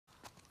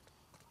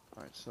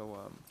Alright, so,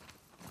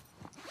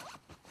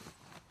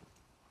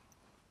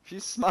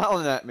 she's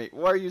smiling at me.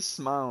 What are you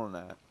smiling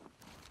at?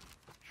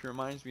 She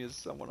reminds me of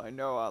someone I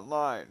know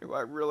online who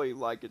I really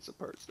like as a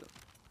person.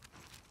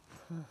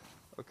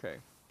 Okay.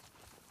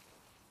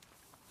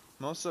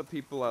 Most of the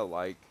people I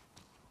like,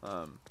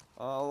 a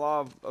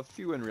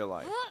few in real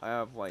life. I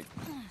have, like,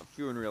 a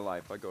few in real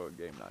life I go to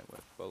game night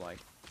with, but, like,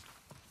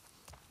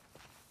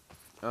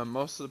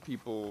 most of the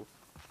people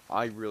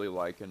I really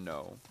like and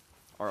know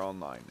are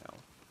online now.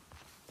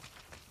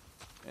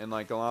 And,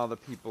 like, a lot of the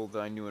people that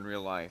I knew in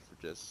real life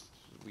are just,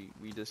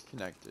 we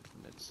disconnected,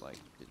 and it's, like,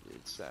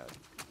 it's sad.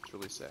 It's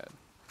really sad.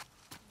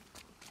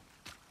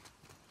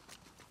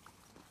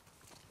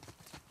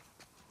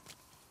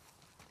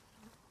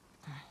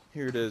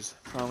 Here it is.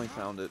 Finally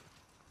found it.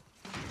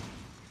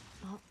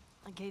 Oh,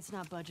 the gate's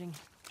not budging.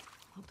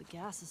 Hope the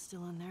gas is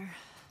still in there.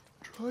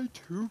 Try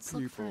two Let's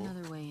people. look for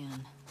another way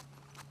in.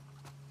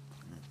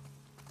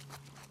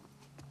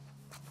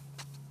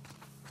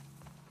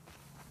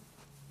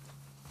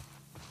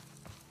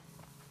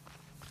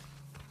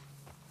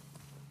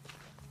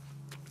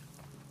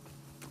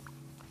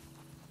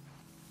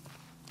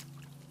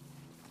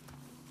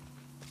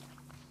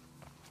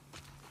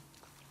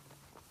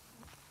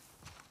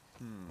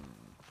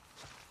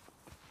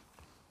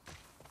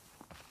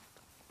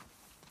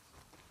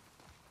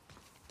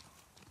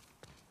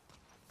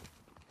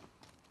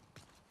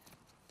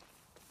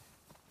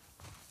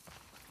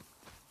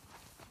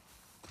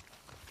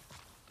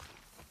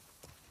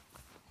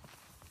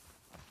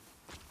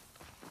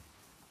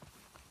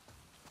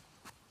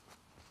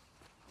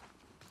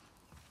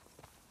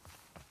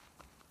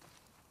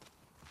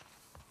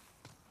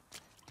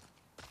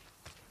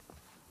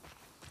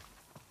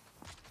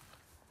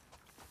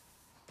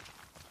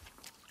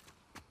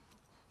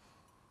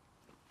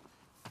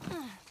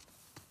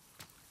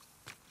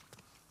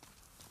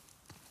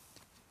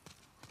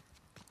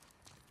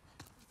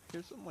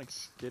 Here's some, like,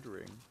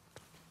 skittering.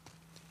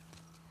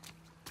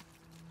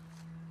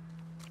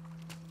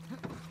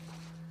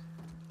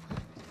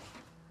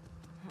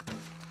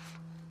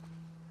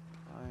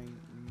 I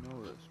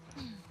know this.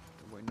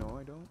 Wait, no,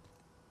 I don't.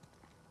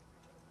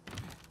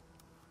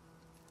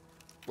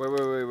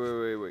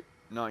 Wait.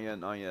 Not yet,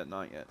 not yet,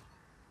 not yet.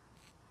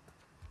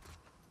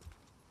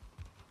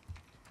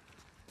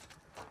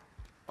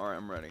 Alright,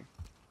 I'm ready.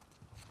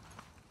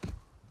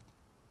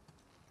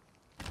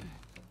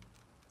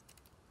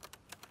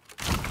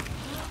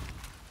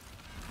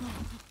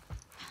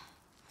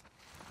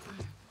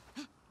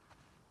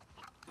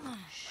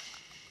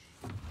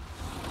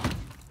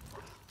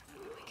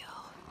 Here we go.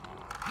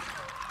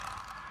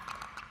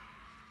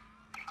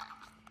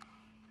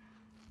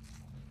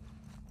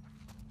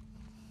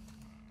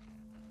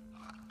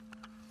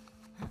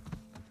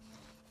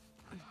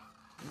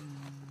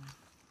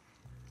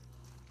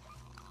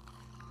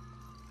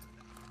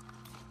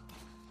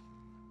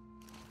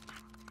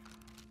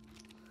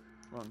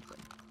 Wrong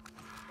thing.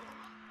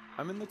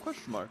 I'm in the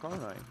question mark,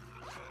 aren't I?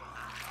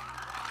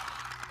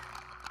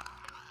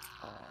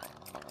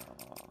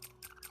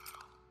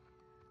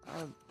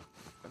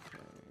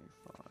 Okay,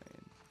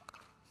 fine.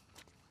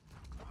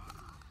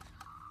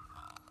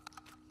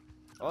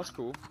 Oh, that's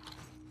cool.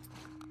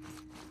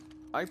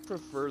 I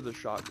prefer the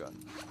shotgun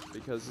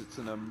because it's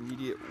an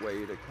immediate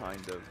way to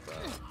kind of,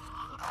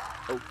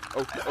 oh.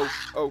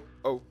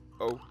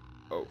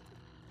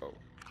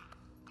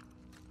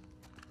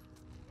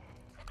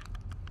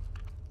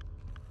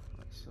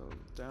 Alright, so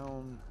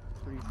down,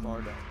 pretty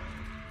far down.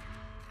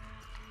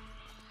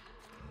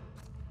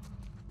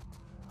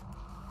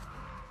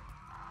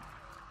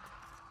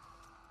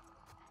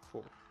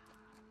 Four.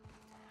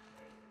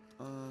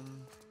 Oh,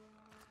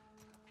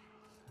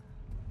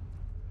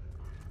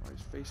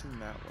 he's facing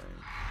that way.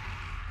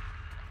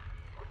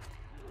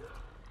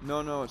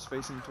 No, it's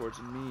facing towards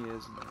me,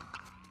 isn't it?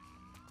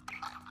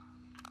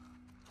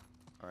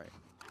 Alright.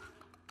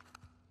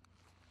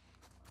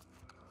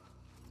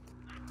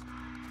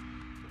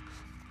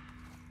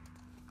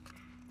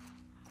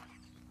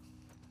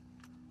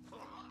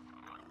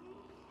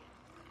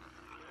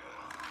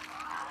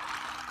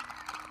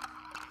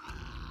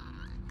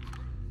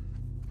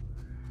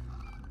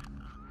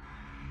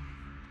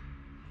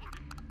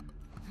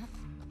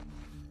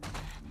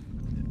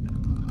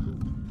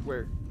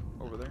 Where?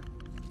 Over there?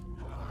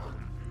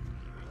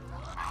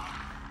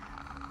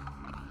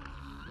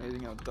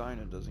 Amazing how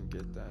Dinah doesn't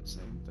get that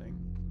same thing.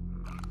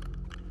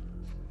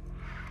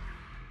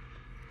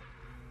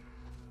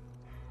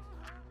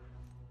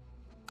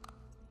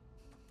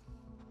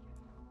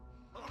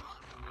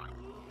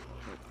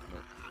 Nope.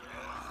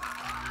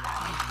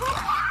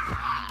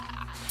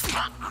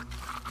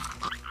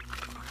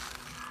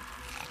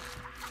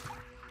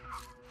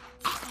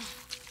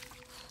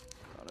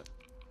 Got it.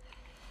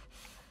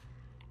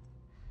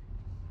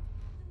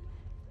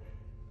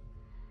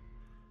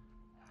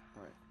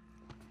 Alright.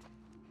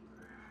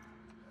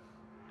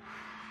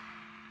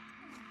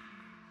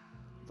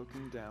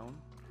 Looking down.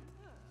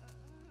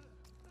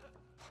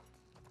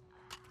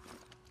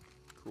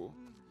 Cool.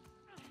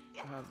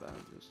 I have that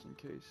just in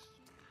case.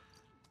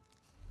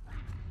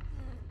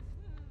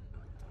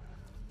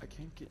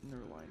 can't get in their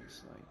line of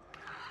sight.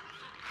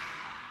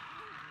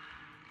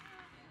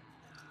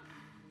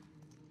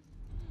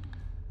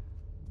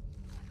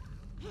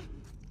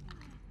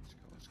 Let's go,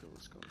 let's go,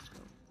 let's go, let's go.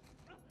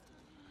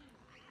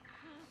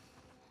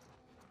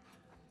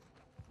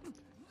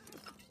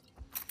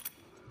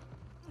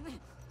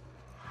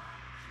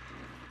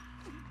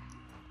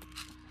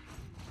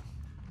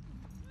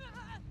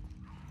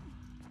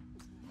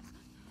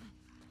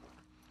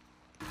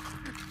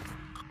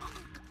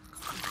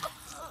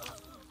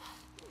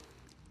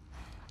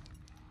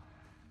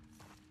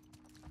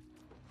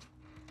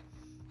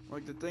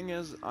 Like, the thing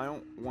is, I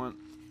don't want...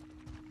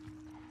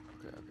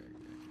 Okay.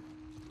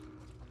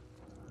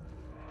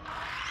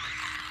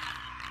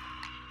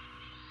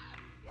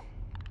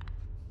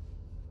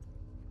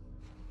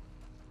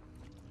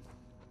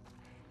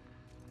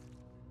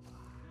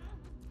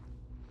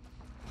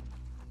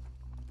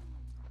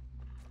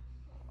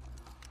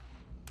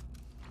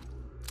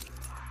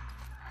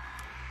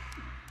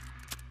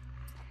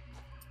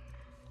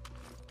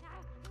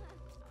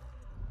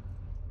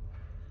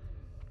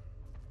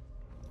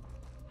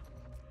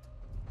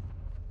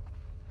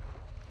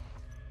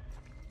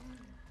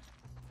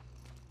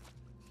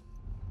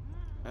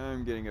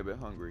 I'm getting a bit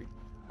hungry.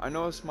 I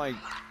noticed my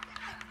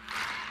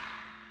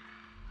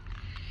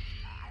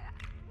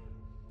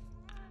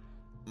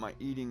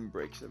eating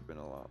breaks have been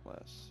a lot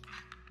less.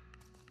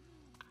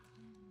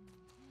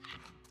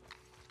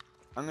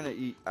 I'm gonna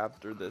eat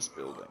after this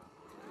building,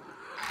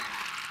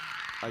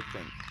 I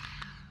think.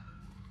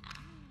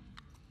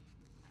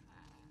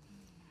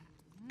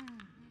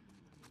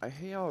 I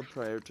hate how I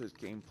prioritize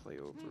gameplay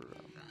over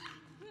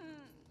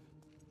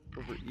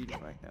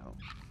eating right now.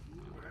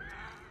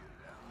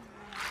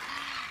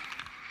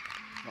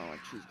 Not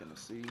like she's gonna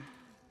see.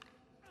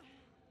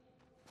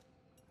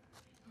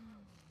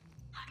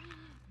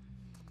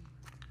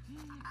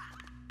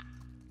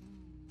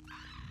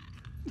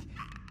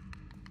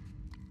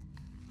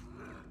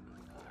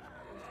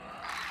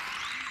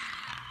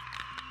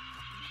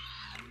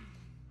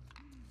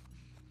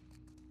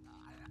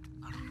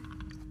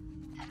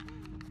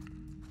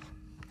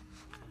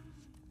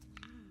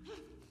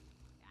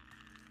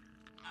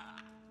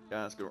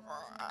 Yeah, let's go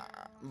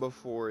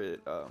before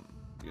it,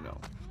 you know,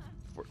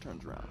 before it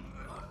turns around.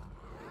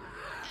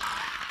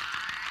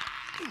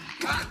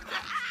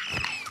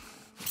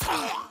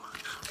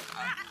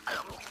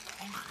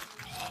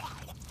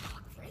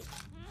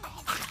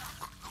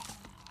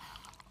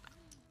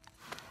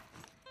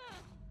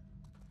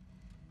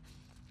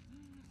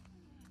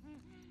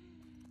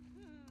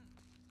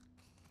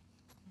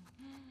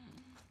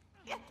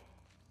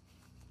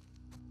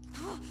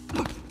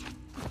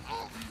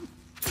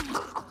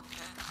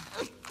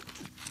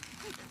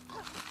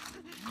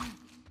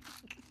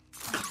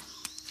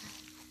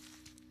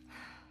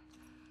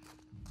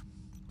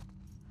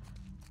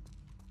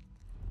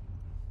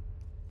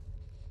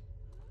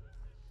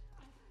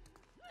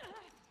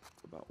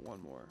 About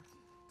one more.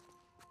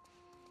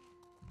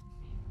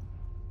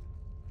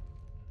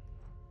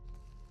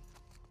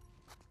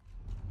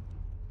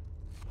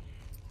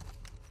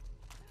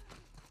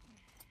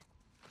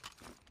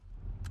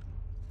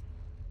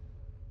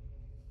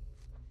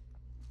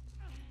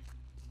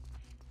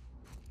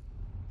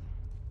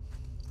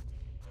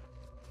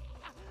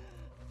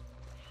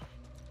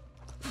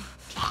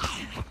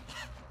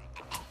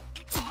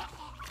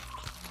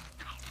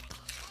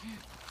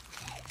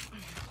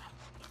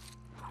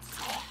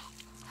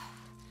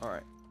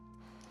 Alright.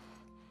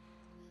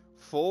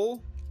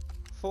 Full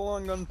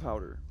on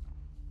gunpowder.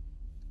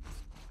 I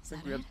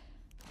think we have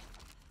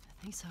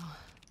I think so.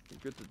 be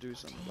good to do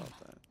something about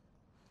that.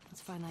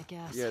 Let's find that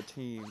gas. Yeah,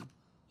 team.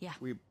 Yeah.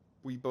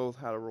 We both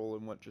had a role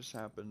in what just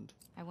happened.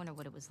 I wonder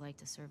what it was like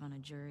to serve on a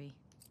jury.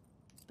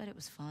 Bet it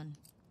was fun.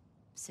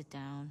 Sit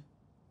down,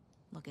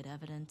 look at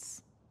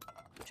evidence,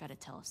 try to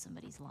tell if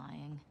somebody's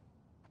lying.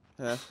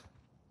 Eh,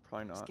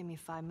 probably Just not. give me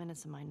 5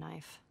 minutes and my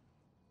knife.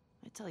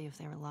 I'd tell you if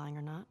they were lying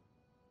or not.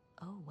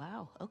 Oh,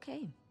 wow.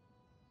 Okay.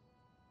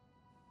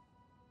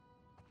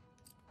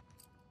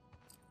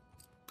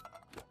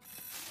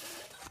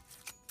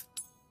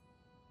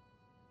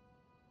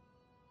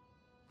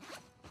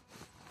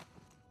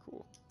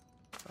 Cool.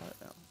 Got it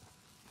now.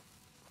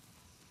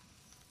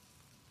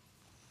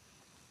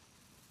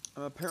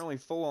 I'm apparently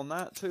full on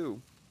that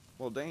too.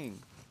 Well, dang.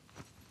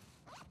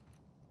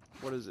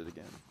 What is it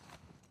again?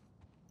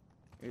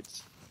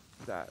 It's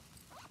that.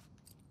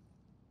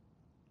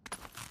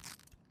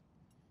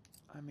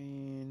 I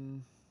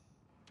mean,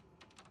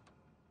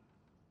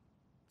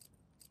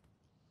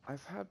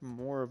 I've had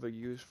more of a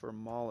use for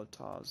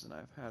Molotovs than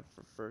I've had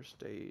for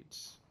first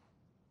aids.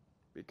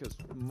 Because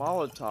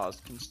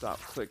Molotovs can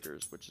stop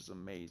clickers, which is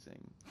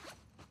amazing.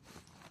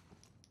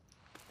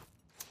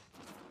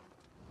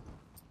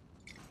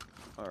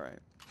 Alright.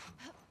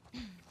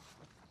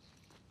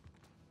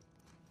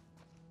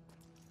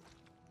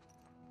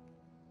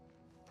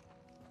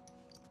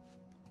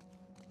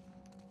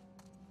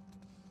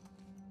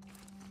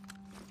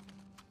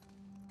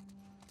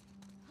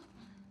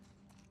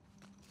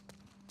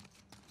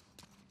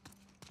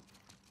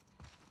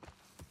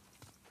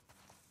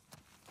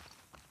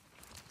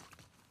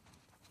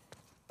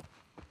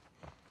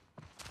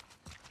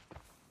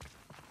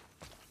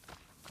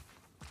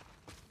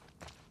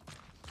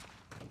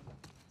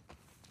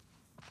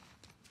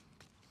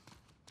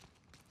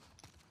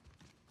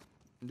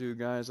 Dude,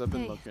 guys, I've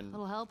been Hey, looking.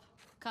 little help?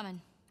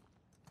 Coming.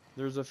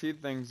 There's a few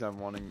things I've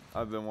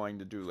been wanting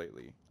to do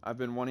lately. I've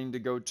been wanting to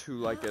go to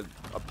like a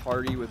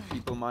party with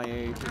people my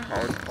age, a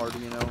college party,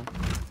 you know,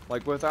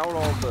 like without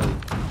all the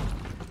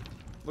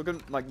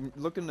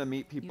looking to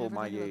meet people ever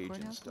my been to a age and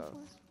courthouse stuff.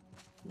 before?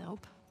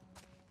 Nope.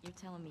 You're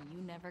telling me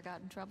you never got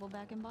in trouble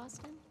back in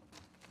Boston?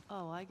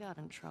 Oh, I got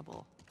in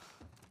trouble.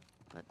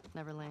 But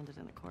never landed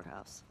in a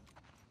courthouse.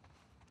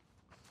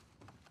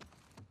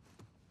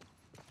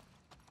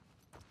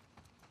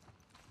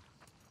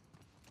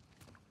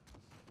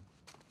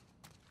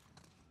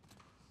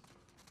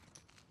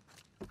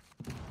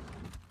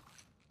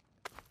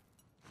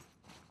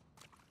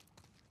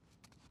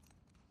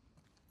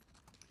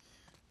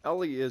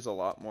 Ellie is a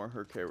lot more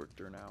her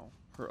character now,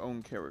 her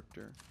own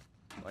character,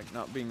 like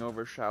not being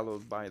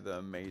overshadowed by the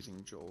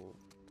amazing Joel.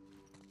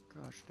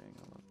 Gosh dang,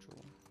 I love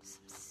Joel.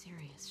 Some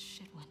serious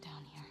shit went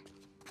down here.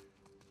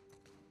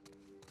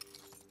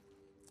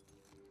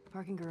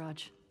 Parking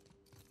garage.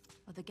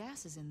 Oh, the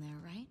gas is in there,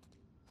 right?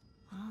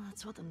 Well,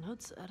 that's what the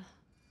note said.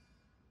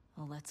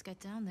 Well, let's get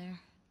down there.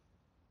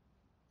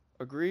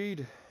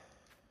 Agreed.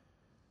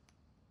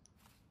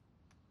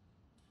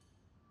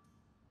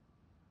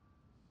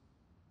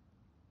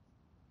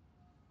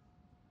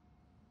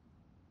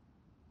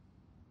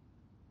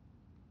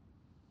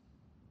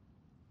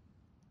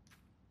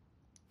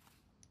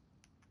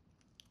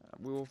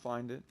 We will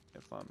find it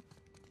if I'm...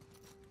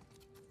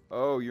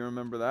 Oh, you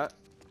remember that?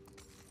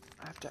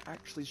 I have to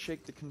actually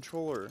shake the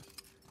controller.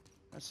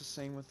 That's the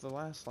same with the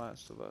Last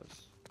of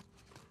Us.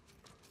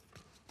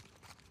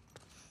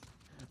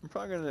 I'm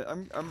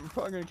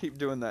probably gonna keep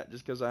doing that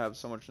just because I have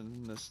so much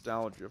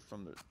nostalgia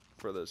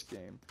for this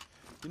game.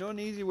 You know an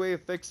easy way to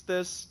fix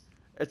this?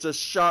 It's a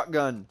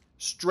shotgun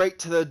straight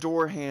to the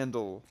door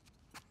handle.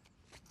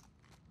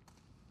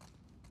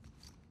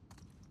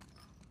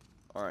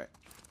 All right.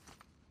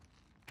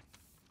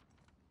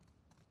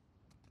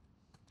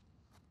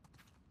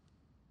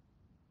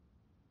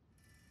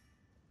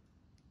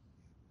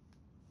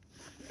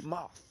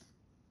 Moth.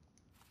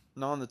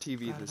 Not on the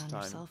TV Brought this it on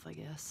time. yourself, I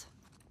guess.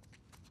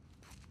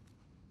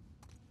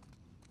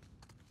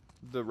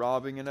 The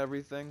robbing and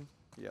everything?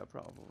 Yeah,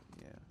 probably,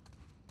 yeah.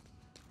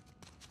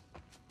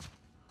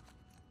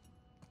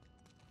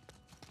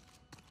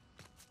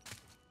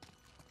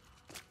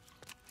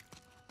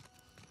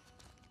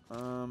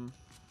 I'm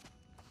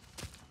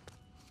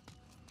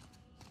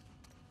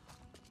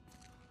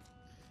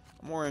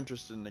more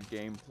interested in the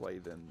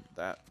gameplay than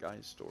that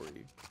guy's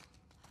story.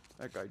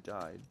 That guy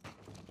died.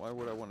 Why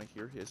would I want to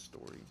hear his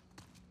story?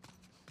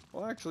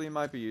 Well, actually, it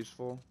might be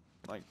useful.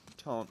 Like,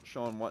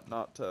 showing what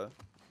not to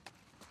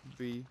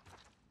be.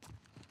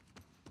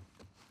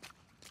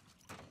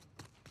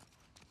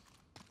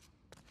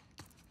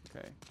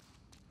 Okay.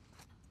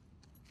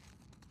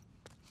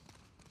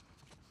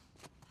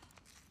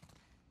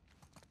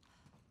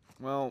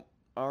 Well,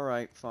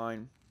 alright,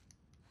 fine.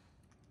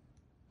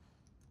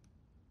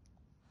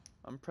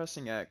 I'm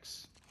pressing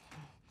X.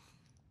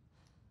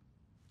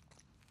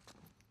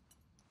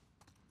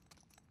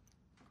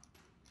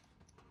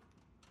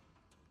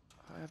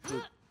 I have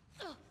to...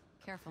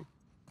 Careful.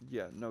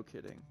 Yeah, no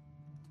kidding.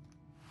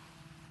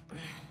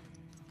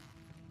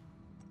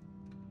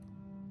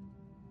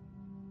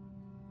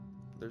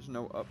 There's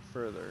no up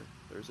further.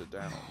 There's a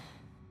down.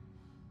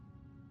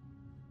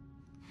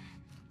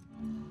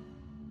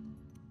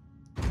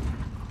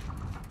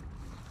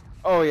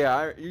 Oh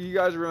yeah, you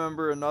guys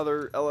remember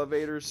another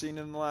elevator scene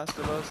in The Last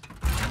of Us?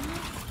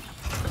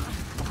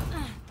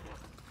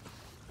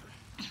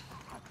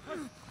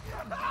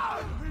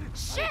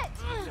 Shit!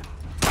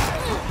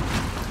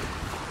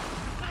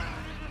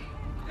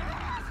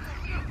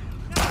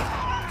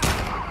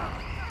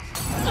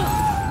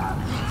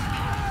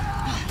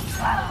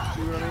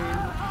 See what I mean?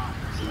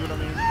 See what I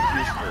mean?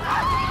 Useful.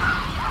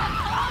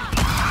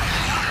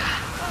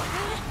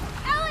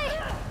 Ellie!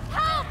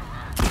 Help!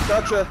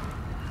 Gotcha!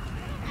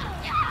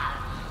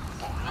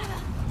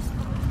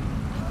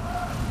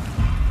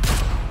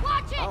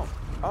 Watch it! Oh,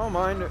 I don't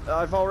mind.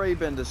 I've already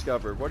been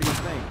discovered. What do you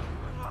think?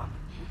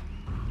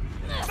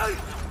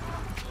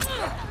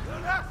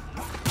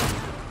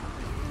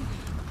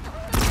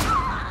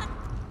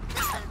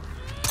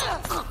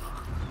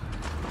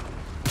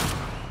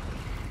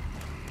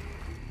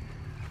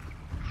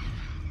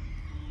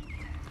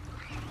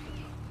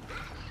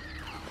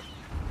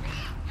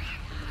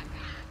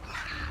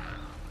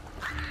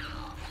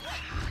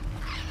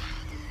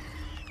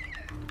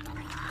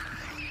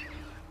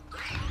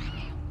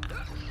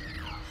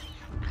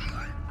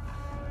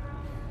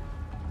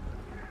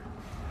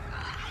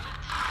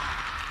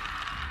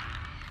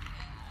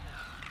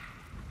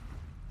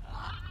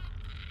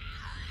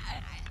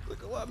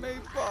 Let me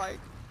fight.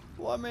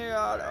 Let me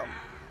at him.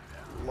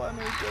 Let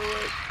me do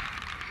it.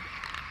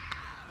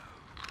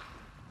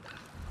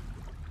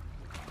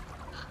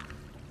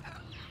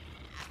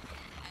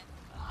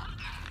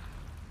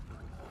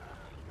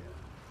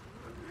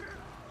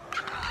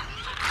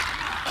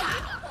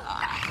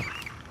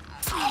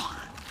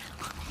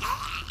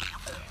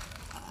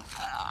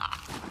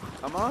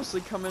 I'm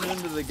honestly coming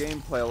into the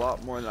gameplay a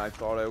lot more than I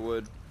thought I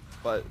would,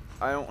 but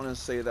I don't want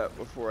to say that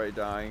before I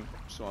die,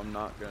 so I'm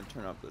not going to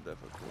turn up the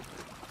difficulty.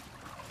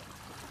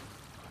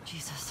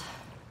 Jesus.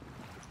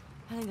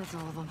 I think that's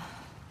all of them.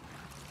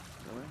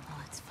 Really? Well,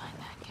 let's find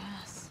that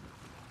gas.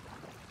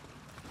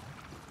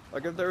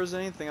 Like, if there was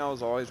anything I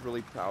was always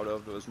really proud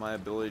of, it was my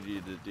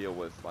ability to deal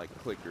with, like,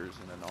 clickers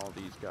and then all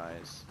these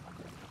guys.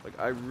 Like,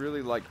 I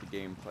really like the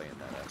gameplay in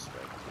that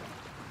aspect.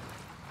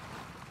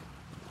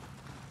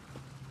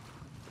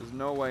 There's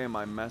no way am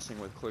I messing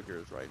with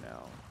clickers right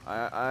now.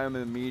 I am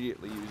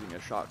immediately using a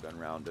shotgun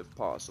round if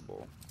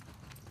possible.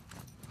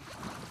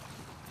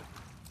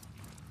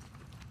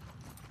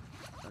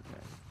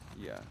 Okay,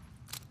 yeah.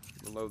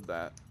 Reload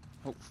that.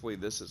 Hopefully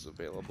this is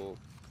available.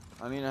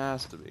 I mean, it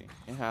has to be.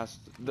 It has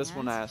to. This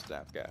one And? has to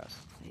have gas.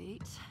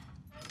 Wait.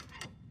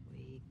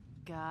 We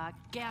got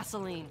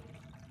gasoline.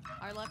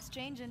 Our luck's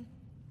changing.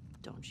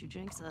 Don't you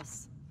jinx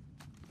us.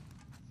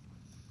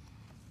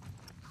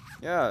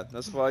 Yeah,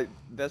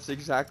 that's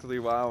exactly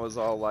why I was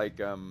all like,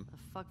 The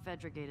fuck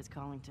Vedragate is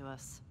calling to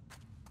us.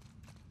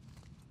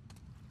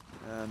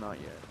 not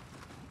yet.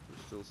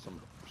 There's still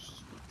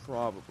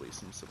probably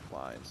some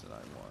supplies that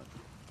I want.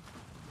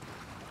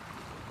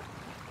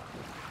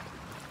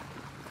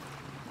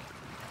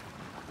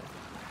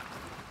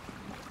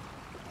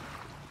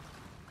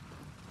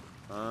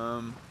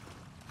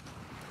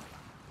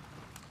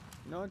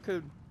 You know, I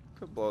could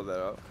blow that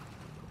up.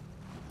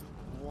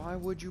 Why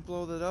would you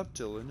blow that up,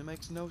 Dylan? It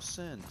makes no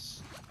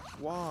sense.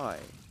 Why?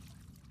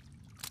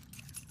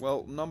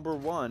 Well, number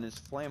one is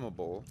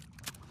flammable.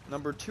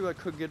 Number two, I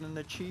could get an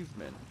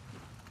achievement.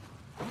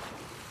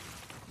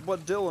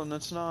 But Dylan,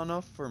 that's not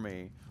enough for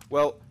me.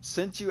 Well,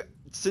 since you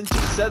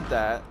said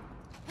that,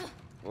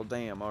 well,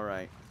 damn. All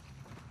right,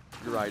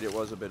 you're right. It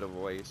was a bit of a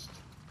waste.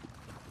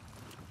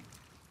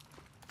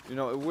 You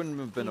know, it wouldn't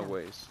have been a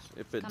waste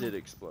if it did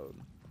explode.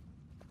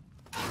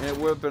 And it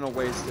would have been a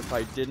waste if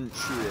I didn't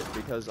shoot it,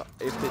 because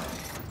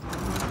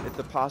if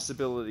the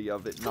possibility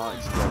of it not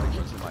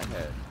exploding was in my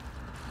head.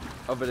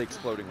 Of it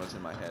exploding was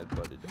in my head,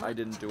 but I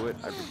didn't do it,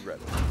 I regret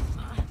it.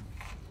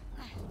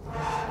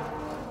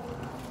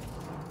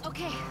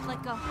 Okay,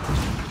 let go.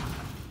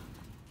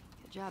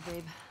 Good job,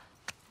 babe.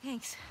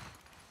 Thanks.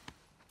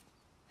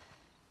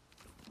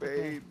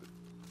 Babe.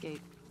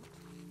 Gate.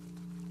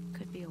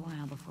 Could be a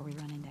while before we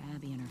run into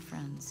Abby and her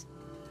friends.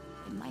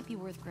 It might be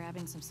worth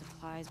grabbing some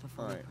supplies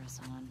before we press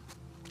on.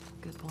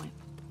 Good point.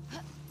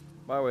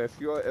 By the way, if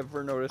you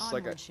ever notice,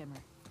 Onward, like, Shimmer.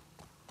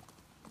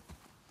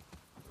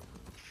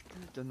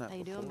 I've done that How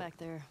you before. doing back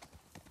there?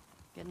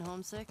 Getting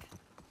homesick?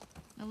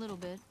 A little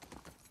bit.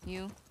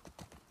 You?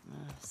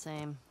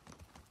 Same.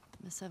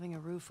 Miss having a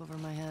roof over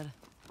my head.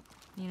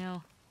 You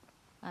know,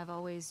 I've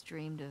always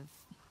dreamed of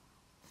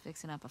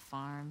fixing up a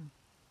farm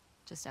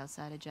just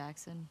outside of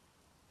Jackson.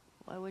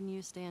 Why wouldn't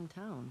you stay in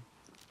town?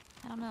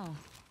 I don't know.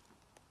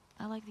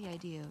 I like the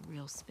idea of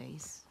real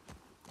space.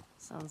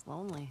 Sounds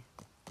lonely.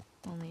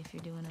 Only if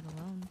you're doing it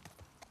alone.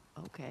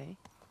 Okay.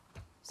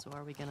 So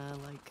are we gonna,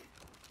 like,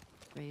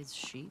 raise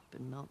sheep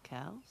and milk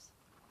cows?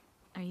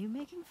 Are you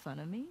making fun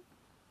of me?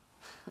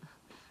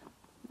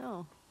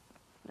 No.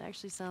 It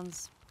actually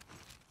sounds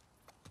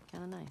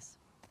kinda nice.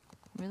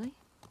 Really?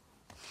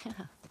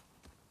 Yeah.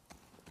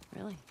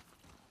 Really.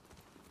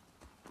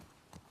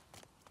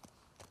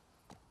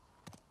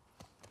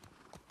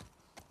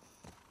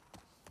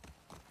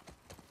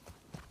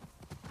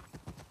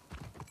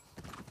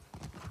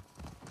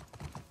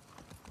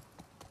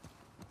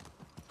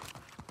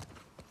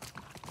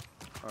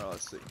 Alright,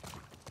 let's see.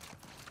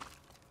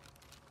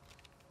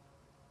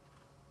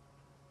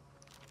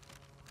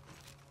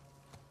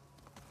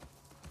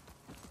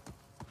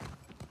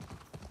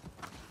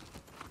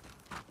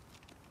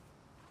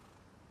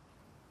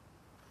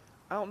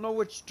 I don't know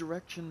which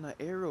direction the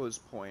arrow is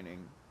pointing.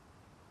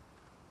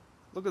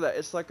 Look at that,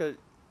 it's like a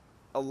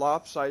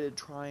lopsided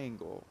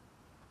triangle.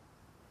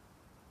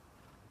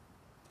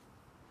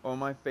 Or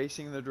am I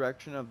facing the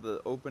direction of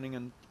the opening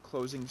and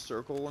closing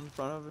circle in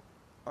front of it?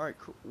 Alright,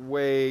 cool.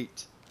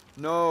 Wait.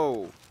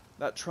 No.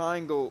 That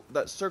triangle,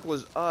 that circle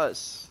is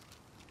us.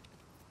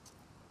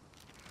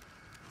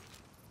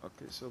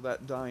 Okay, so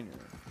that diner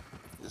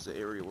is the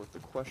area with the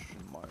question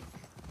mark.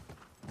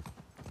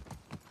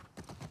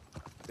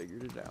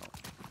 Figured it out.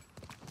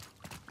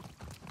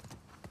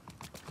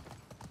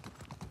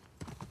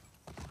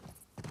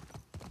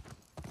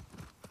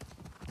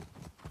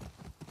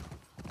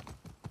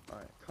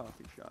 Alright,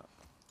 coffee shop.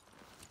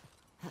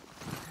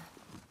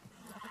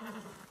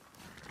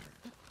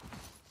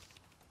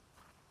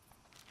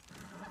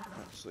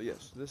 So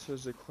yes, this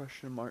is a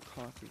question mark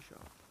coffee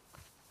shop.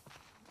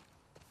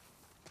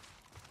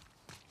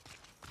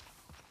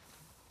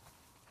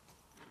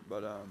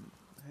 But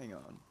hang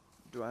on.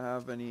 Do I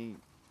have any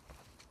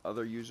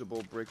other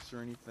usable bricks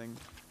or anything?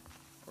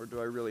 Or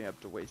do I really have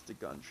to waste a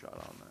gunshot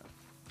on that?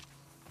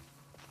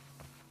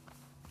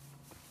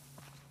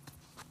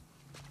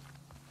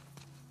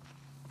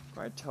 If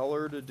I tell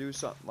her to do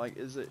something, like,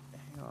 is it,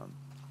 hang on.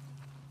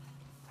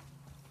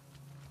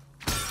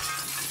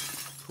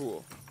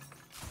 Cool.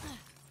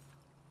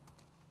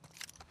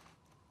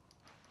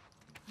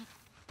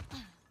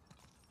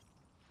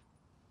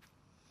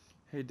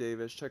 Hey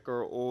Davis, check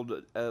our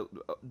old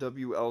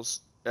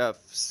WLF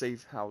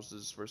safe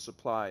houses for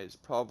supplies.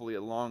 Probably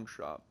a long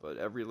shot, but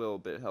every little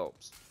bit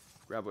helps.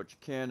 Grab what you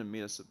can and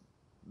meet us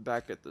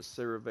back at the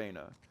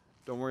Saravana.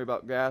 Don't worry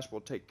about gas, we'll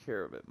take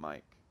care of it,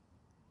 Mike.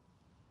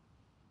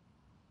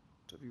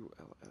 WLF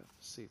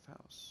safe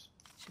house.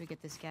 Should we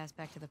get this gas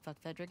back to the fuck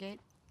Fedra gate?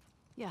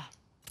 Yeah.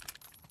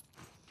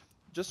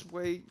 Just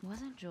wait.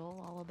 Wasn't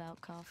Joel all about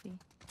coffee?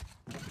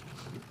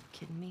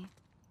 Kidding me?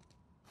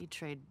 He'd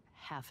trade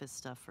half his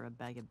stuff for a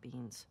bag of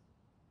beans.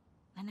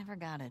 I never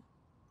got it.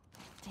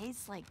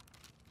 Tastes like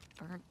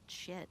burnt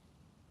shit.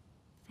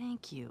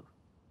 Thank you.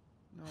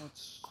 No,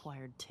 it's...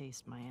 Acquired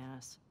taste, my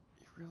ass.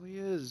 It really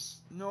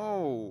is.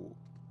 No.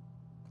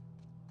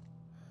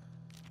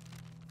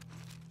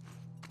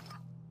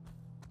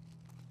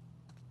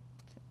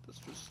 Can't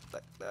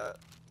disrespect that.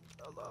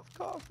 I love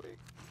coffee.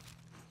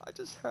 I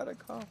just had a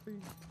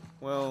coffee.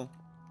 Well,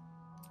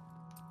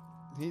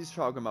 he's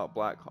talking about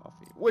black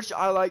coffee, which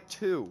I like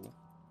too.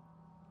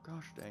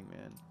 Gosh dang,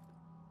 man.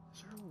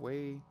 Is there a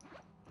way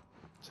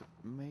to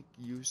make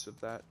use of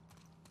that?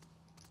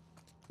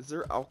 Is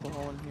there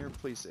alcohol in here?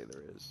 Please say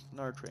there is.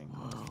 Nartrane.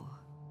 Whoa.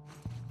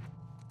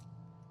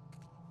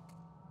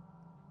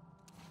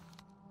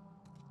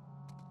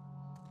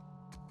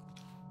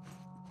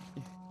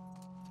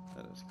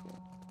 That is cool.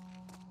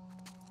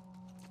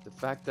 The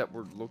fact that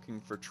we're looking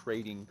for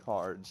trading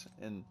cards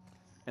in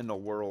the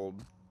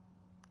world.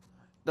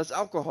 That's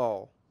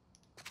alcohol.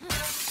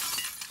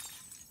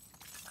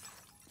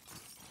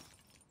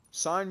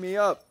 Sign me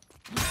up.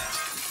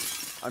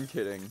 I'm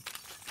kidding.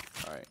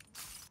 Alright.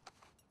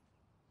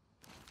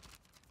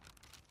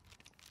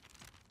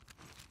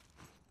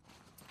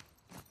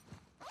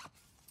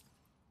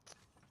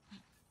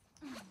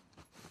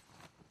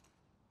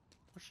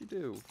 What'd she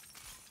do?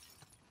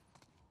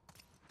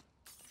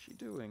 What's she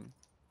doing?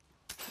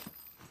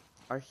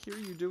 I hear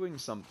you doing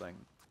something.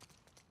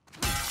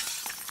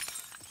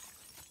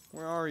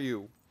 Where are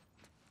you?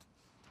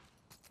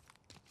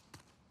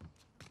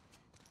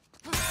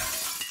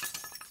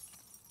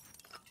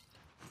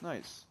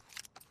 Nice.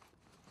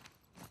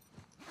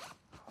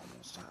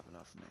 Almost have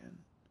enough, man.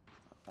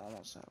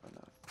 Almost have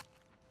enough.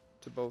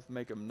 To both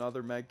make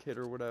another med kit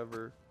or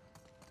whatever.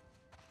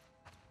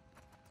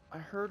 I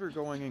heard her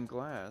going in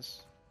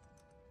glass.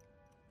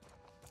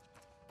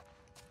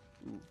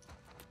 Ooh.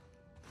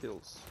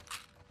 Pills.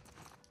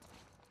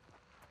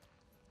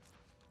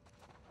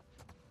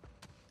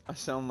 I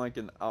sound like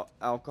an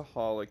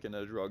alcoholic and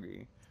a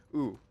druggie.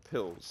 Ooh,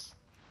 pills.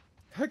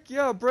 Heck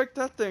yeah, break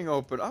that thing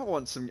open. I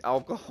want some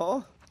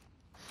alcohol.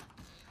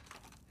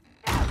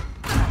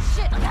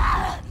 Shit!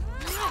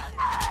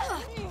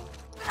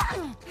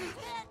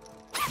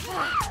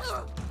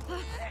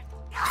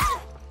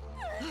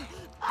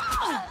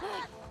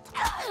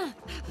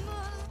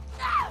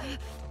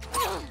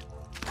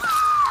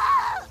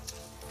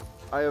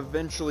 I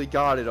eventually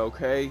got it,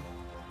 okay?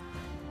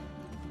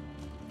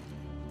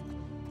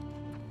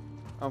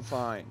 I'm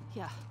fine.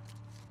 Yeah, How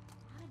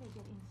do they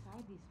get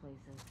inside these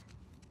places?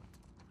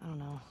 I don't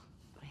know.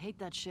 But I hate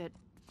that shit.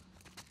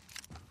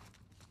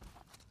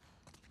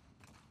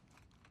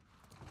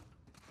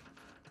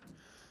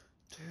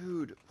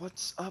 Dude,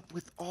 what's up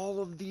with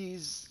all of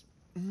these?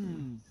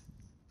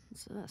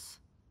 What's this?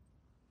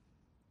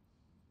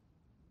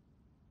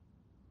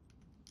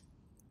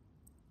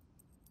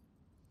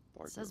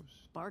 It says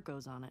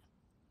Barco's on it.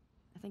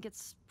 I think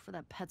it's for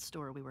that pet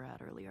store we were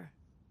at earlier.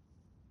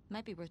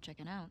 Might be worth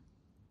checking out.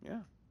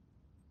 Yeah.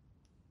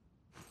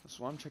 That's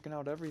why I'm checking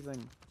out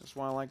everything. That's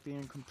why I like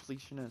being a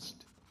completionist.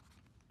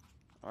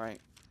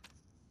 Alright.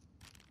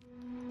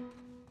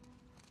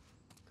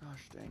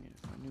 Gosh dang it.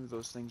 If I knew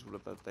those things would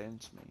have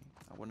advanced me,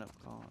 I wouldn't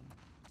have gone.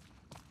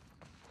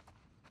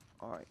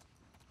 Alright.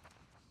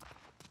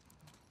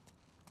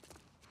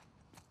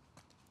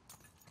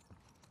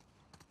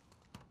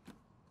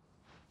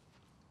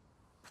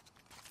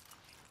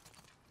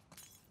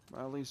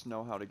 I at least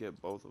know how to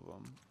get both of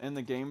them. In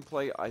the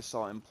gameplay, I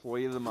saw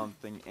Employee of the Month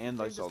thing, and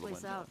I saw the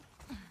window. Out.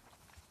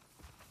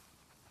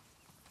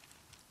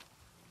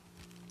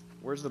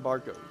 Where's the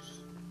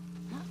Barcos?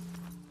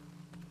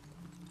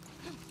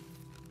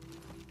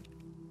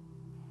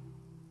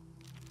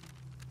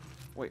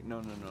 Wait,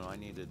 no, I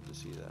needed to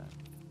see that.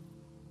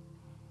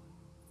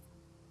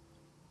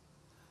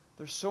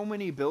 There's so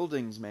many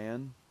buildings,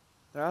 man.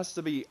 There has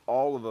to be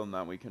all of them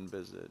that we can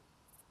visit.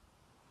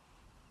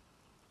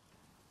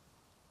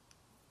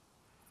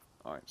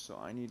 Alright, so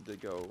I need to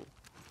go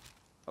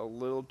a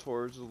little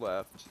towards the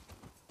left.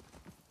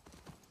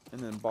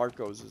 And then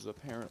Barcos is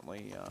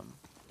apparently,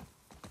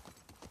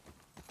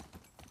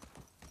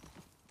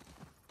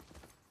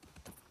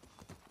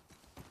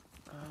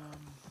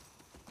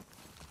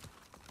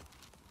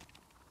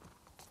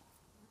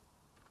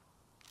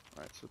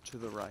 Alright, so to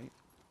the right.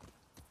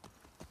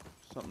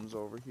 Something's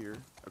over here.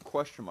 A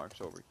question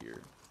mark's over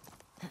here.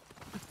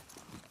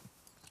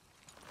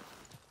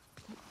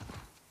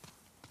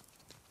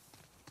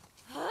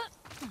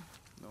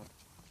 Nope.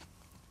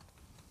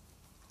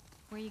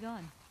 Where are you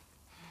going?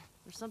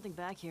 There's something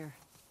back here.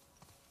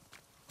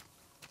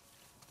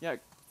 Yeah,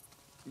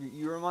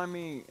 you remind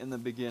me in the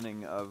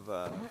beginning of,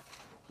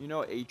 you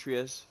know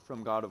Atreus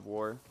from God of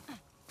War?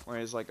 Where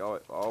he's like,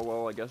 oh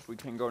well, I guess we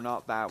can go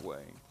not that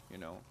way, you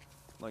know?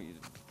 Like,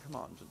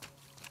 come on, just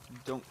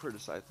don't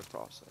criticize the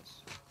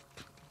process.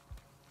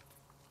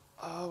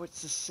 Oh,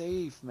 it's a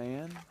safe,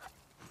 man.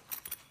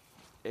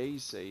 A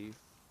safe.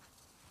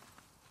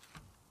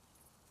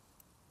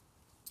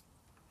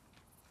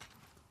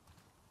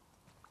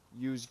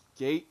 Use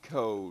gate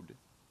code.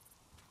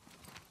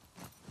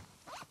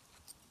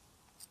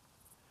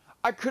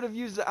 I could have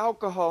used the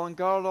alcohol and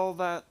got all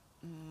that.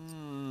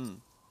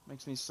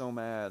 Makes me so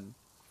mad.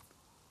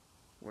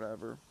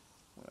 Whatever.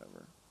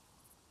 Whatever.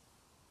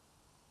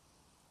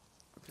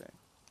 Okay.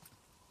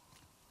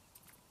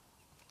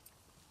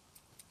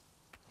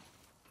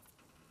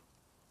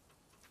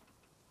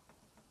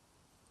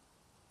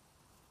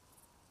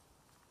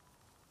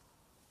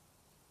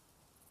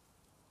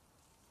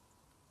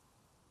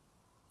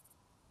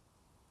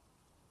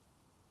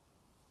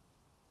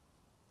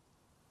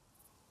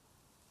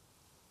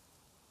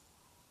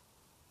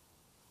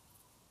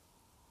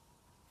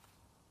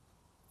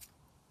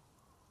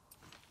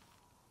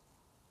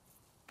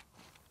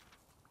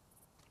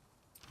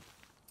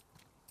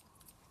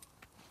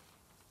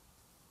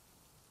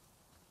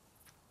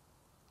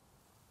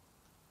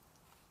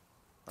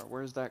 Alright,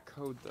 where's that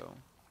code though?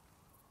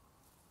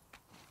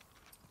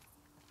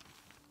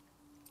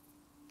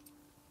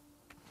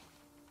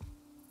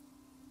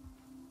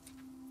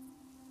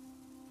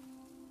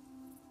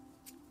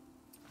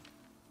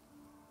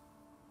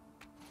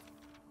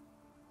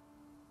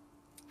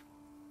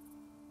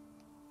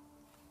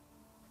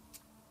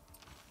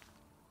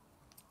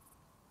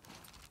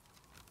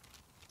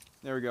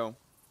 There we go.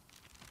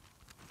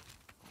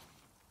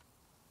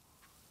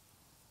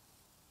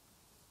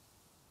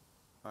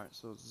 Alright,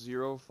 so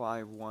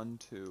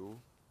 0512.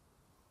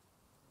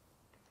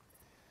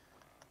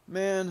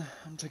 Man,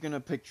 I'm taking a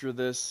picture of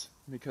this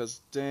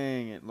because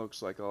dang, it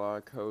looks like a lot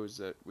of codes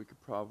that we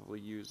could probably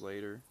use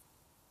later.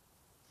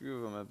 A few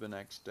of them have been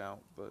X'd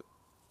out, but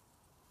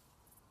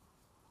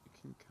you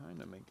can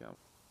kind of make out.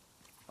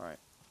 Alright.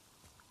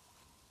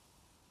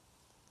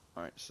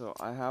 Alright, so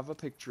I have a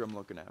picture I'm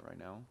looking at right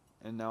now.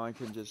 And now I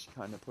can just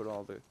kind of put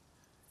all the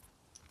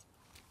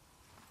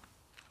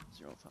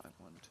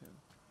 0512.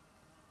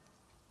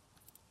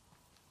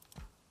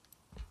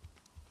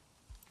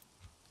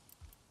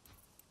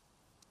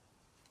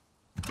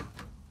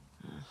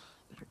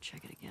 Better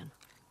check it again.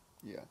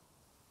 Yeah.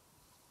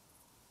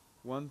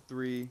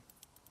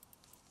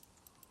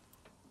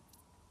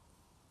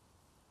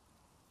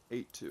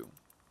 1382.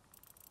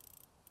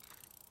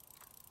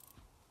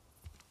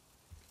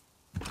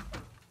 I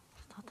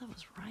thought that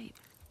was right.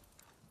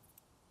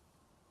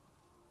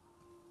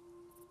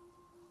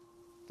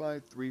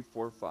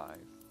 5345.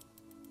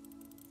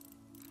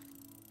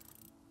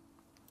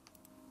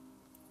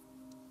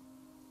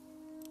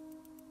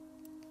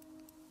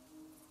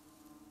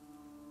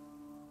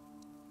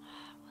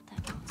 What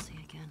that don't see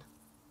again?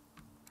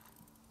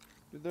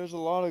 Dude, there's a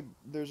lot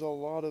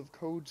of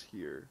codes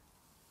here.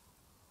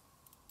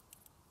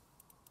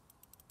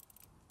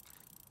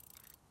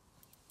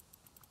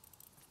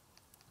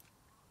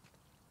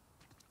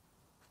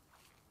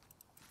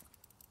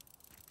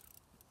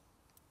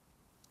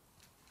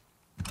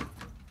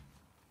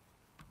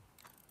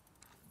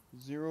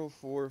 Zero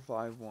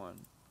 0451.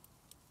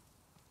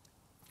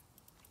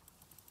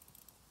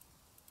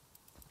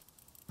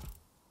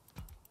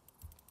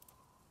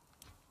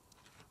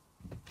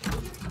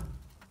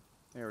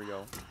 There we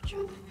go.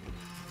 Gotcha.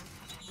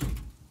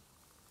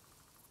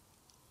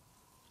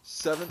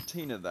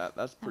 17 of that.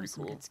 That's That pretty was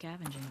some cool. good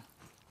scavenging.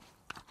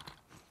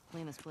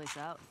 Clean this place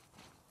out.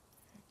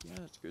 Yeah,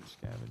 that's good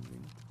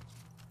scavenging.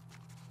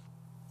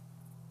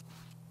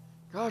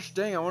 Gosh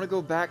dang, I want to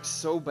go back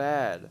so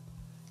bad.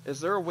 Is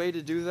there a way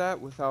to do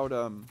that without,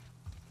 hang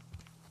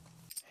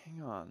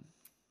on.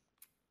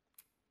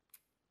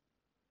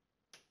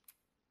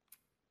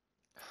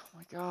 Oh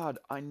my god,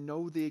 I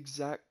know the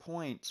exact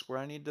points where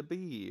I need to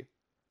be.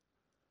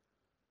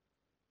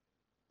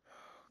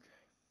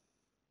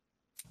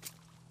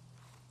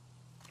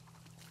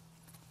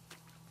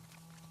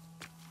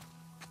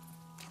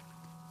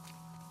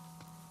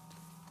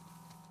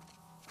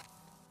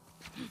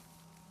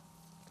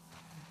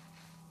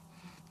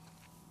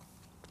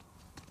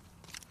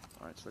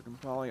 Alright, so I can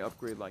probably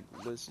upgrade like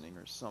listening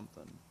or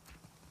something.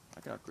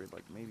 I can upgrade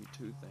like maybe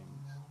 2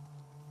 things.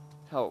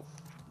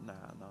 Health. Nah,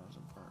 not as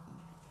important.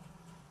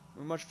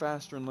 Move much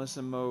faster in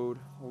listen mode.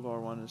 Hold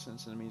R1 to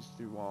sense enemies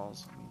through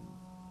walls. I mean,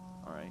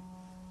 alright.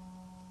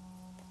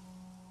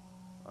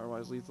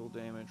 Otherwise, lethal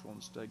damage will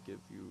instead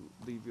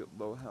leave you at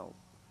low health,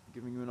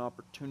 giving you an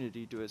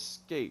opportunity to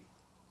escape.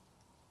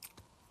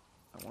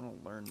 I want to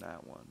learn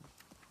that one.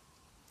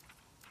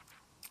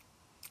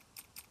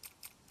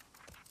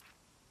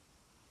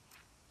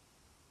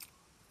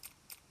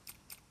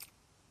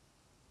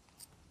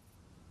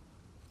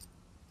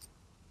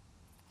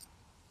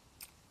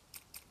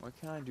 Why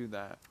can't I do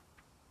that?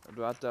 Or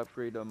do I have to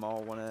upgrade them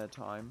all one at a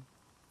time?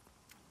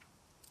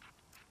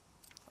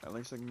 At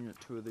least I can get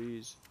 2 of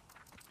these.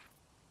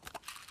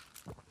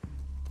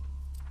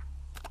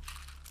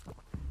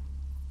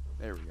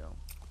 There we go.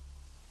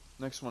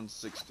 Next one's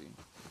 60.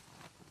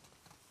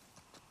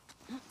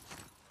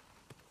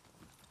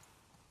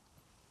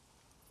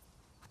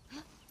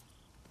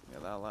 Yeah,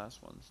 that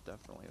last one's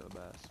definitely the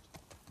best.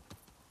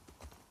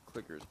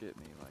 Clickers get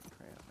me like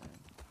crap,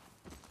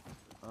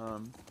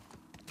 man.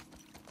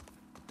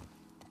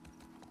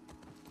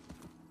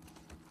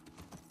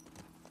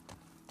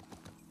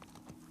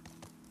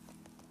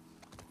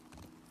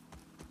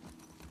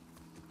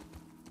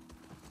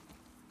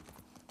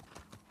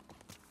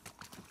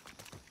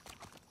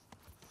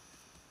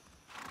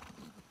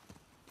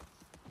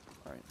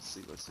 Alright,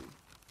 let's see.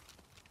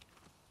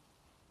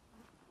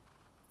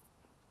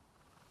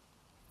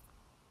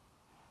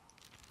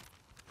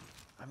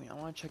 I mean, I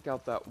want to check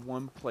out that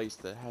one place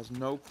that has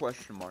no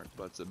question mark,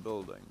 but it's a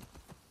building.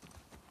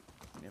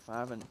 And if I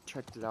haven't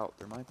checked it out,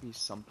 there might be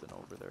something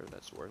over there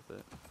that's worth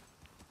it.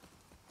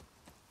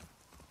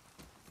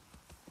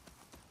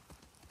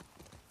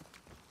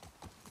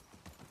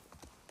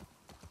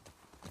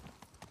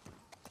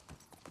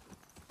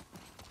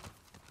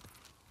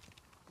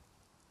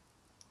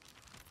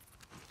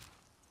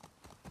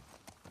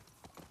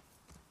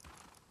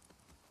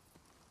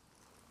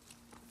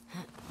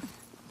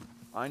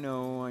 I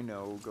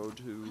know, go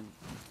to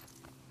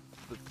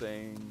the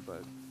thing,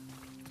 but...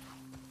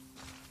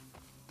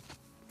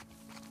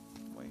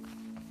 Wait.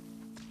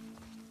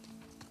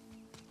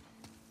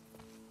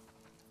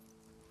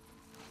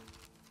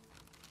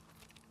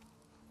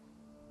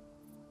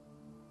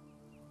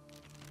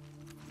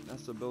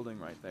 That's the building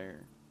right there.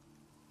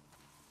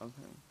 Okay.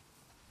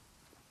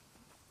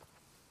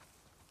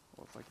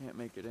 Well, if I can't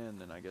make it in,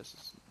 then I guess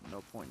it's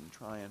no point in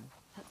trying.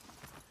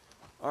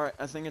 Alright,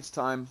 I think it's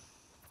time.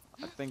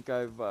 I think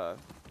I've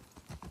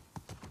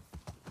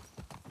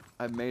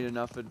made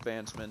enough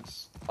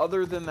advancements.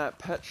 Other than that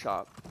pet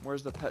shop.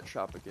 Where's the pet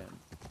shop again?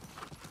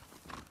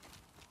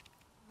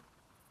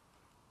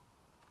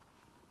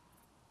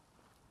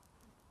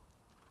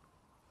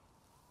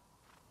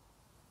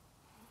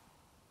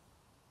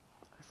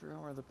 I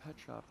forgot where the pet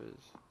shop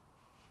is.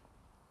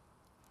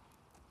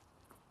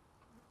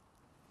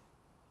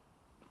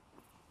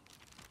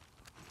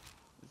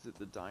 Is it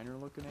the diner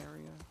looking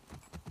area?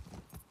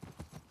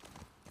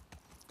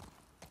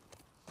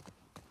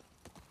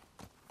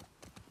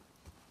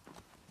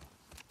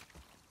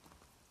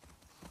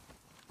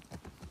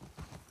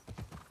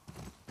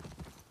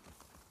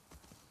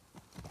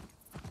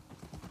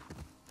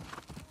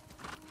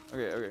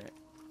 Okay.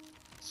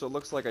 So it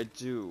looks like I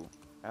do,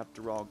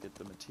 after all, get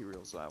the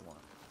materials I want.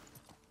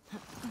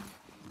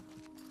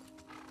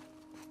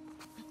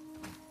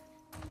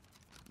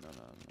 No.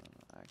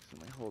 I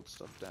accidentally hold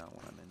stuff down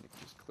when I'm in it.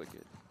 Just click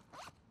it.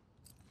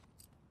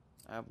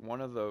 I have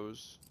one of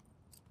those.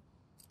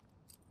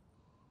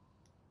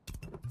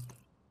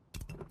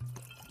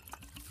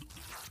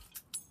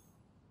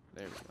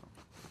 There we go.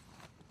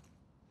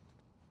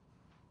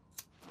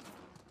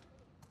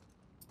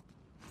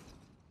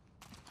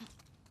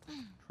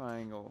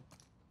 Triangle.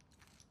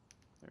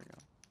 There we go.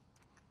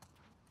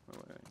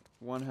 Wait.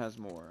 One has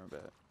more, I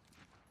bet.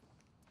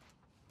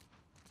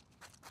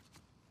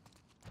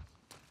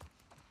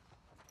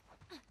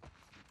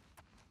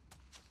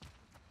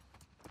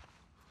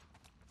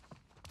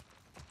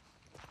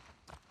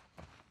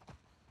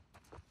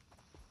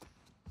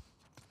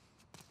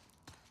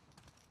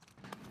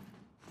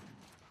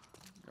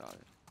 Got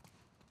it.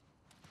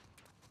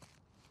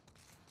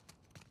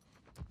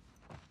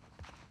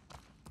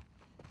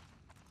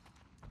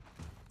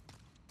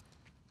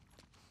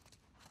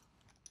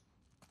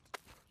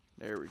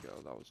 There we go.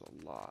 That was a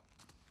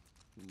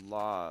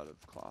lot of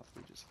cloth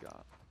we just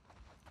got.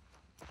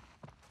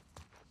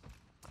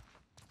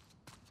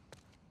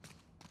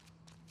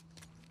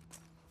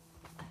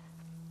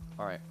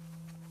 All right.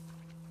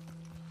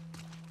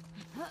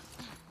 All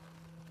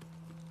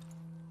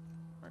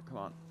right, come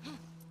on.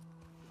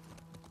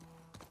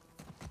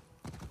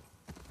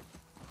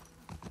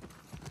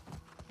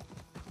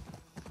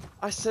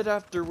 I said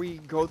after we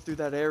go through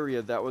that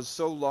area that was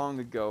so long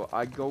ago,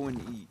 I go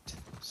and eat.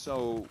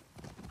 So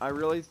I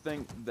really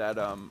think that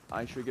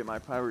I should get my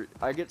priority.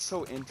 I get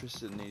so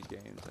interested in these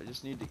games. I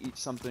just need to eat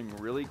something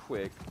really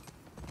quick,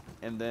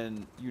 and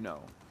then you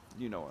know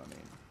what I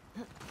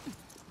mean.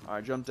 All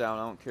right, jump down.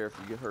 I don't care if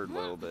you get hurt a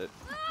little bit.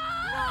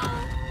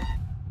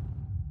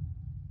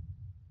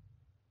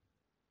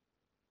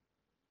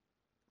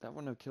 That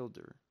wouldn't have killed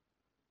her.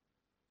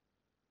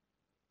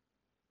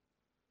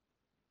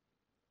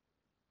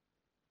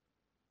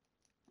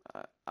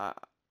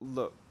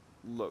 Look.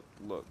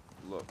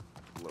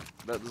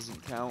 That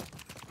doesn't count.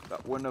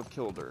 That wouldn't have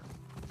killed her.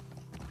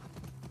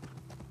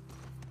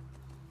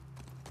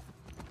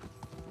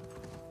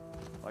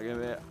 Like, I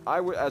mean,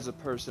 I would, as a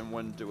person,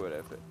 wouldn't do it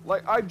if it.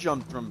 Like, I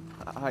jumped from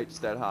heights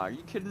that high. Are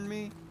you kidding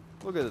me?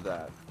 Look at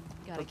that.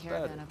 Got That's a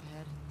caravan bad. up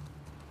ahead.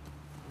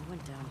 We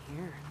went down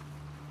here.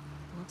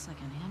 Looks like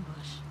an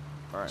ambush.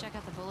 All right. Check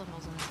out the bullet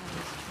holes on the side of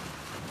this truck.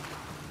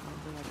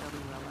 Probably like our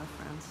ULF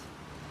friends.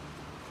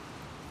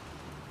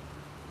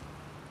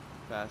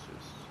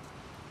 fascists.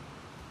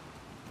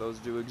 Those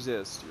do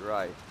exist, you're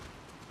right.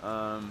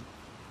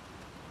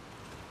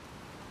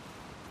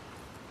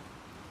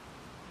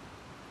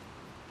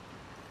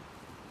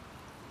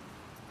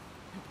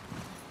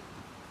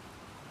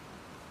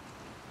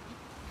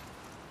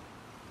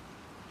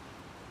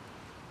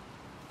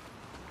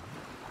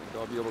 Think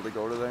I'll be able to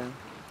go to there?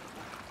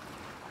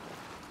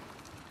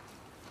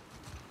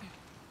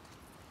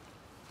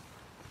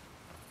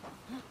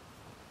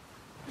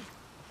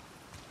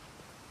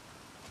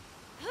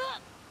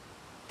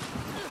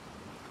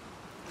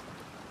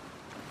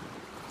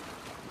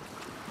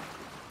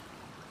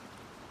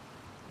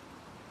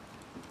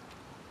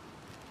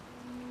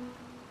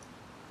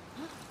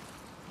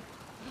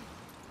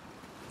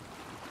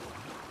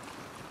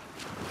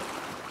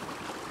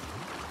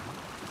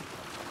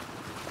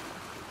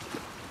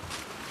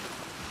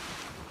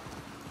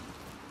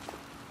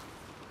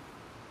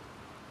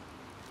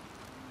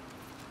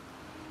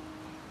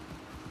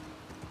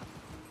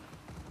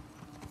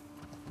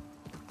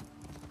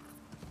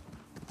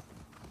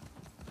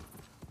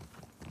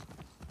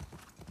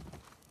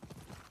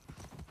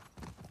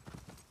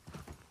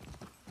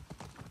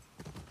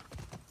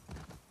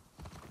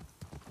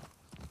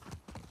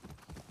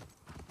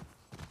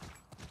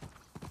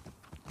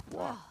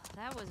 Wow. Well,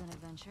 that was an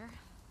adventure.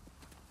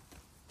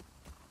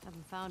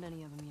 Haven't found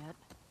any of them yet.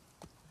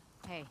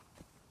 Hey,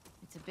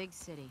 it's a big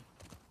city.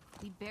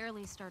 We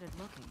barely started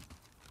looking.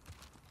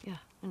 Yeah,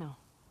 I know.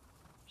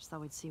 Just thought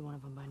we'd see one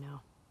of them by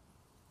now.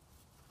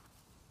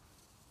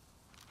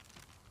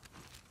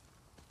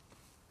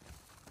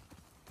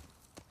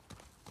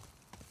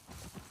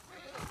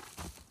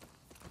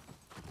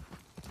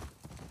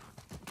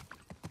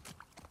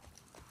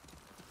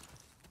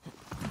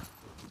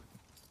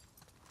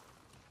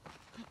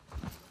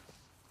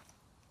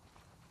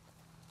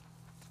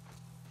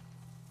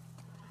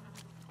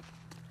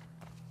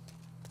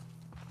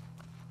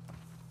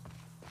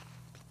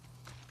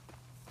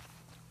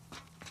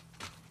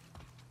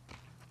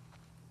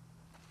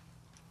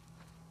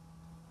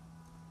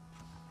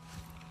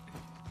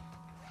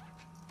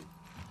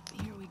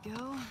 Here we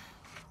go.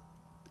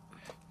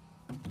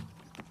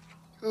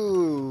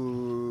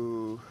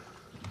 Ooh.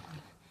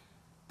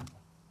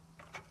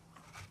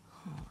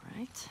 All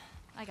right.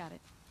 I got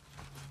it.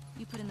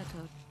 You put in the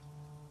code.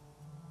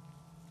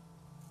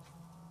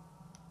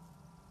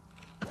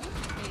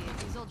 Hey,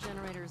 these old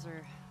generators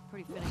are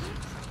pretty finicky.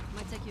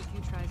 Might take you a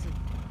few tries at...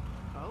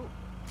 Oh,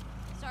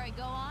 Sorry,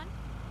 go on.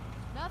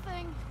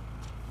 nothing.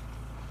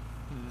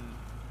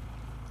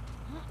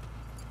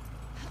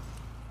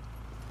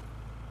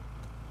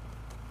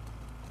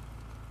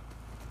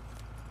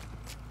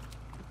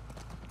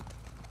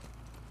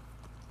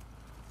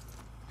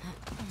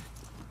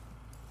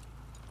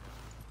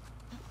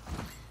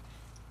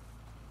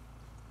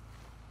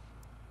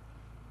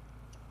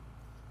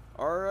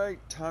 Alright,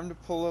 time to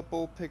pull up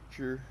old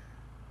picture.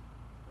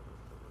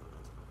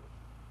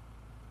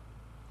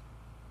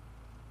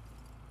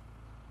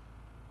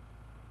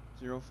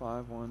 Zero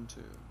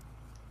 0512.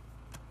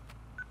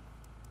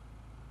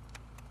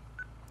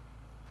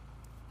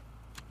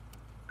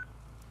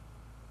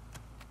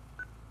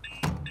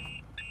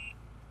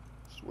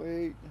 Just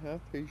wait, have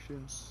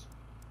patience.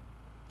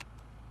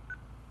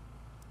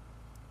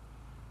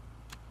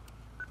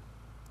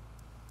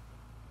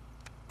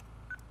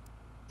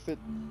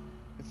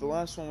 If the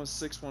last one was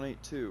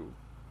 6182.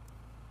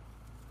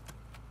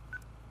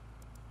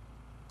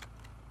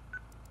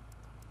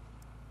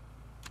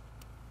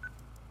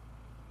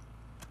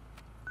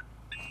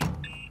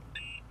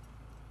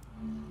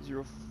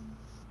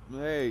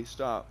 Hey,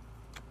 stop.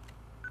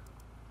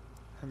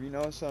 Have you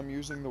noticed I'm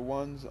using the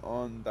ones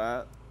on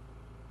that?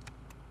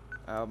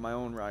 I have my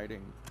own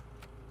writing.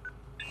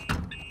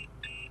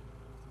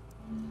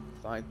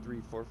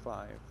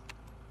 5345.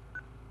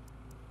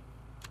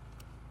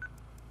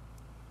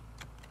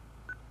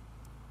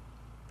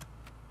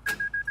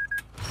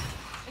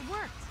 It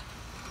worked.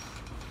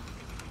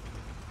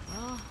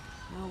 Well,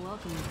 no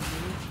welcome to me.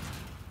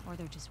 Or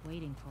they're just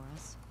waiting for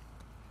us.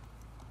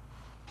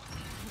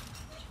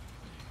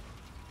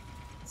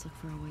 Let's look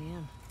for a way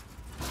in.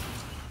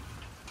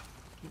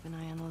 Keep an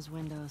eye on those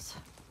windows.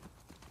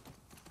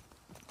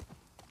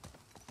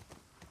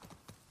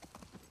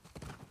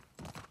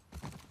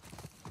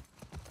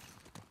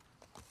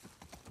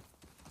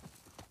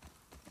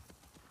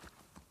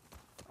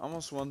 I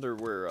almost wonder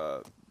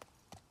where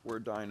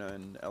Dinah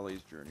and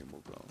Ellie's journey will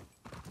go.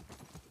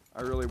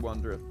 I really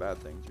wonder if bad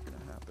things are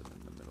gonna happen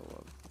in the middle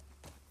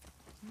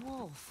of.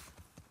 Wolf.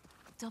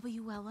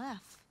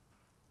 WLF.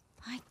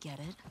 I get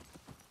it.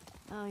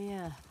 Oh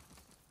yeah,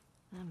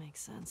 that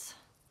makes sense.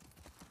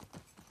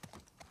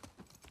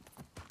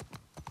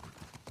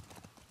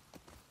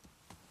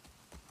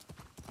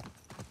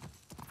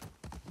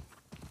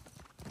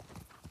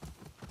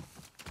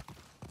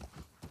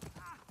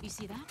 You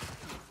see that?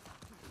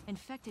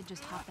 Infected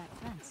just hopped that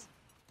fence.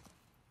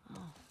 Oh,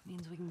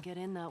 means we can get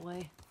in that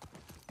way.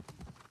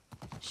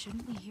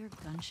 Shouldn't we hear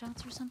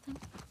gunshots or something?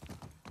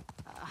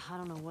 I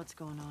don't know what's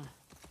going on.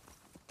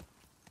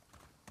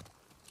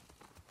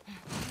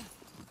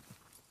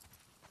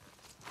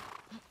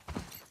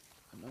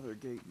 Another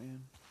gate,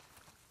 man.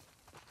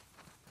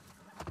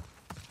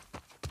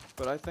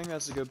 But I think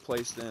that's a good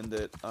place to end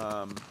it.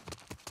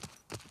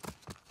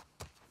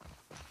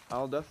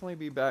 I'll definitely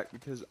be back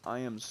because I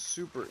am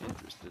super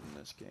interested in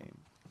this game.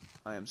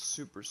 I am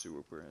super,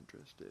 super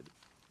interested.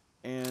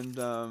 And,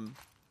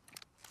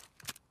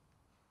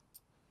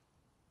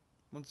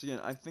 once again,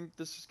 I think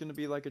this is gonna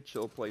be like a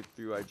chill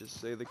playthrough. I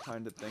just say the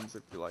kind of things I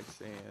feel like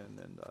saying,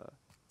 and,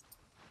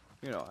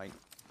 you know,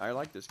 I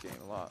like this game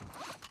a lot.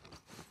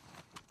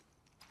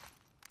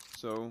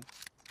 So,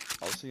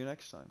 I'll see you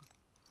next time.